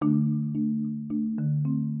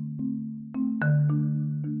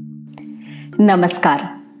Namaskar.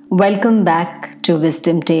 Welcome back to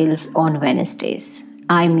Wisdom Tales on Wednesdays.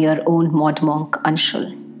 I'm your own mod monk Anshul.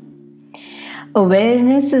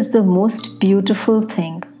 Awareness is the most beautiful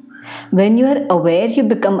thing. When you are aware, you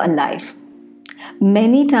become alive.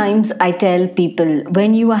 Many times I tell people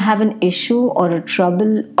when you have an issue or a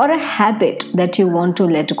trouble or a habit that you want to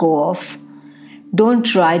let go of, don't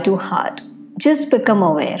try too hard. Just become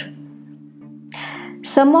aware.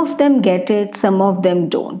 Some of them get it, some of them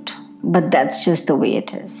don't. But that's just the way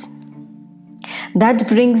it is. That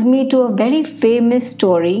brings me to a very famous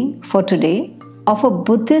story for today of a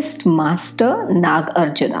Buddhist master,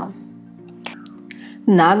 Nagarjuna.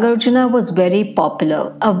 Nagarjuna was very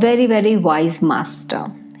popular, a very wise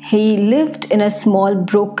master. He lived in a small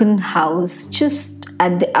broken house just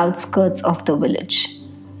at the outskirts of the village.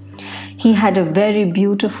 He had a very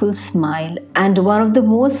beautiful smile and one of the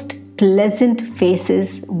most pleasant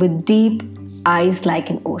faces with deep eyes like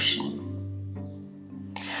an ocean.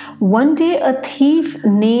 One day a thief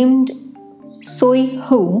named Soi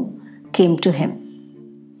Hu came to him.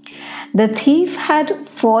 The thief had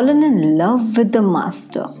fallen in love with the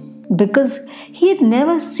master because he had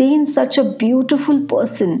never seen such a beautiful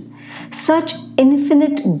person, such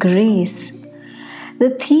infinite grace.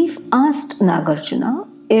 The thief asked Nagarjuna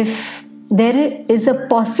if there is a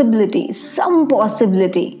possibility, some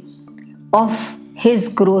possibility of his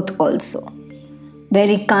growth also.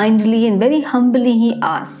 Very kindly and very humbly he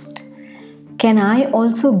asked, "Can I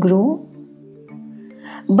also grow?"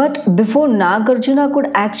 But before Nagarjuna could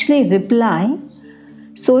actually reply,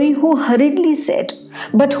 Soi Hu hurriedly said,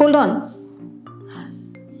 "But hold on.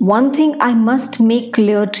 One thing I must make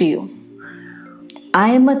clear to you. I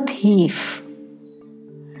am a thief.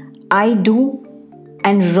 I do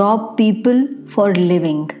and rob people for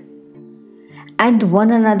living. And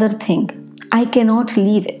one another thing, I cannot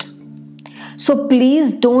leave it. So please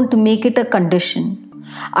don't make it a condition.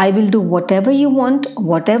 I will do whatever you want,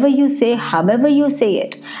 whatever you say, however you say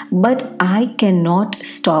it, but I cannot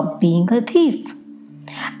stop being a thief.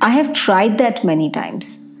 I have tried that many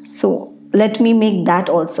times. So let me make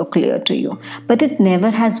that also clear to you. But it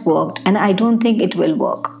never has worked and I don't think it will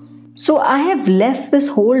work. So I have left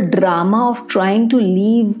this whole drama of trying to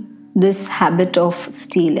leave this habit of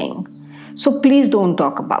stealing. So please don't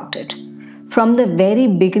talk about it. From the very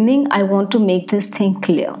beginning, I want to make this thing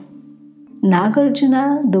clear." Nagarjuna,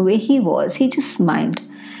 the way he was, he just smiled.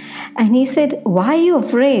 And he said, "Why are you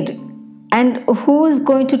afraid? And who is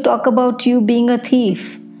going to talk about you being a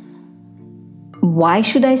thief? Why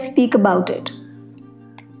should I speak about it?"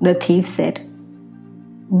 The thief said,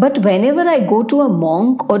 "But whenever I go to a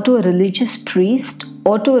monk or to a religious priest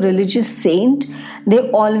or to a religious saint, they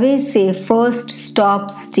always say, 'First,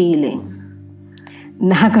 stop stealing.'"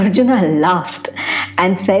 Nagarjuna laughed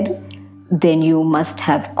and said, "Then you must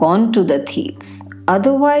have gone to the thieves.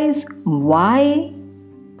 Otherwise,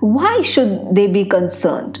 why should they be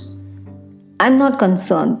concerned? I'm not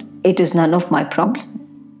concerned. It is none of my problem."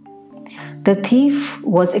 The thief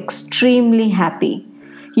was extremely happy.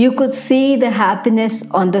 You could see the happiness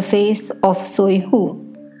on the face of Soi Hu.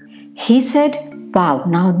 He said, "Wow,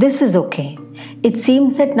 now this is okay. It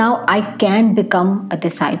seems that now I can become a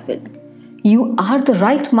disciple. You are the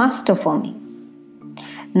right master for me."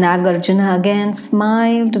 Nagarjuna again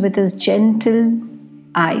smiled with his gentle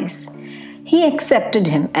eyes. He accepted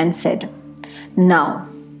him and said, "Now,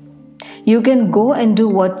 you can go and do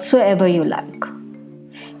whatsoever you like.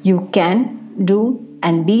 You can do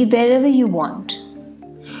and be wherever you want.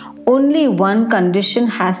 Only one condition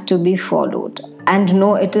has to be followed. And no,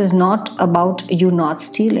 it is not about you not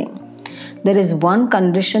stealing. There is one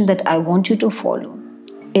condition that I want you to follow.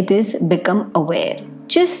 It is become aware.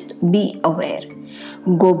 Just be aware.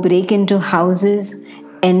 Go break into houses,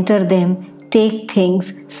 enter them, take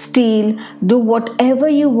things, steal, do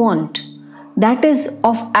whatever you want. That is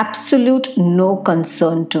of absolute no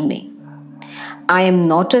concern to me. I am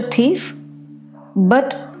not a thief,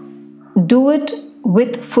 but do it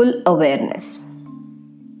with full awareness."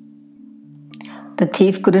 The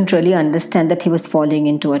thief couldn't really understand that he was falling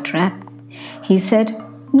into a trap. He said,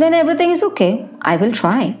 "Then everything is okay. I will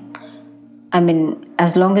try. I mean,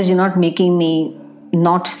 as long as you're not making me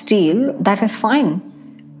not steal, that is fine."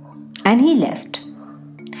 And he left.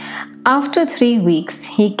 After 3 weeks,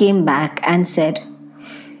 he came back and said,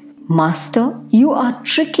 "Master, you are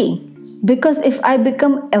tricky. Because if I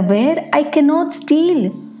become aware, I cannot steal.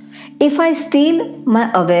 If I steal, my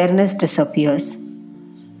awareness disappears.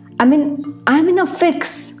 I mean, I'm in a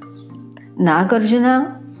fix." Nagarjuna,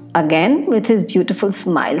 again with his beautiful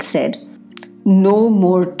smile, said, "No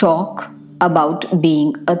more talk about being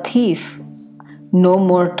a thief. No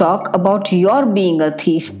more talk about your being a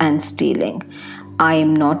thief and stealing. I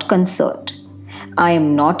am not concerned. I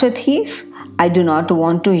am not a thief. I do not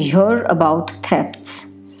want to hear about thefts.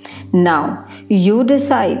 Now, you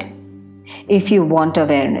decide. If you want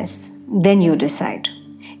awareness, then you decide.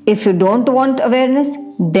 If you don't want awareness,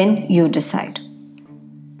 then you decide.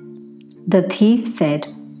 The thief said,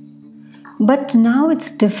 "But now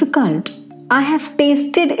it's difficult. I have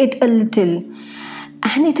tasted it a little,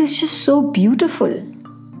 and it is just so beautiful.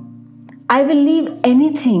 I will leave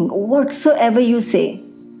anything whatsoever you say."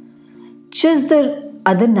 Just the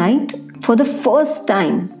other night, for the first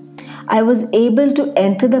time, I was able to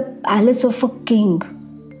enter the palace of a king.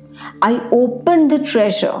 I opened the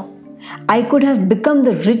treasure. I could have become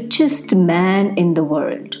the richest man in the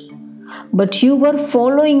world. But you were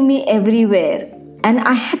following me everywhere, and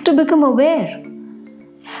I had to become aware.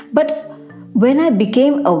 But when I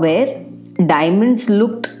became aware, diamonds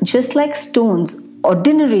looked just like stones,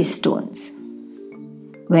 ordinary stones.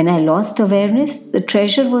 When I lost awareness, the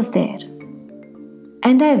treasure was there.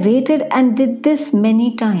 And I waited and did this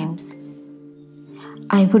many times.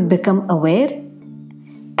 I would become aware,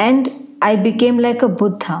 and I became like a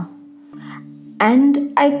Buddha. And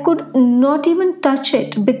I could not even touch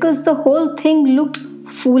it because the whole thing looked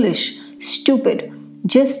foolish, stupid,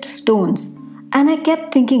 just stones. And I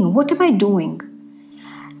kept thinking, what am I doing?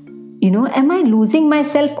 Am I losing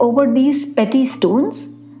myself over these petty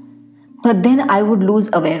stones? But then I would lose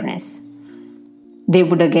awareness. They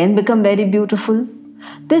would again become very beautiful.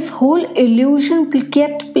 This whole illusion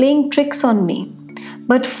kept playing tricks on me.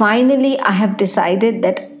 But finally, I have decided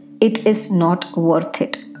that it is not worth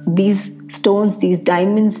it. These stones, these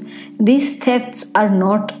diamonds, these thefts are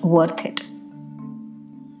not worth it.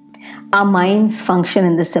 Our minds function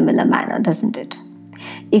in the similar manner, doesn't it?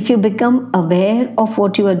 If you become aware of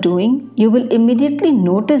what you are doing, you will immediately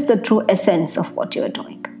notice the true essence of what you are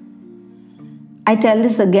doing. I tell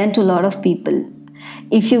this again to a lot of people.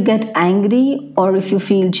 If you get angry or if you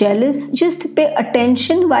feel jealous, just pay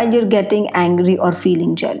attention while you're getting angry or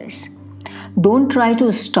feeling jealous. Don't try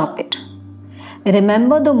to stop it.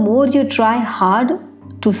 Remember, the more you try hard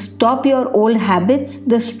to stop your old habits,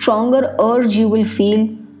 the stronger urge you will feel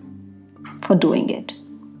for doing it.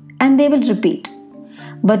 And they will repeat.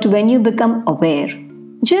 But when you become aware,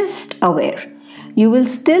 just aware, you will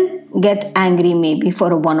still get angry maybe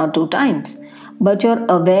for 1 or 2 times. But your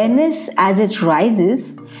awareness, as it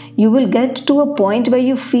rises, you will get to a point where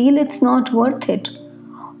you feel it's not worth it.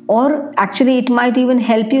 Or actually, it might even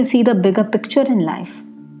help you see the bigger picture in life.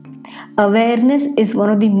 Awareness is one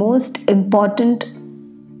of the most important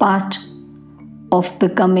part of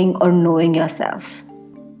becoming or knowing yourself.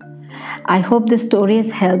 I hope this story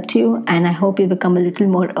has helped you, and I hope you become a little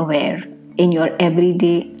more aware in your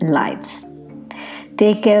everyday lives.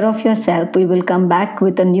 Take care of yourself. We will come back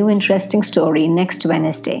with a new interesting story next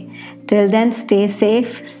Wednesday. Till then, stay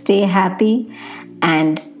safe, stay happy,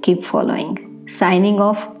 and keep following. Signing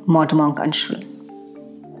off, Maude Monk Anshul.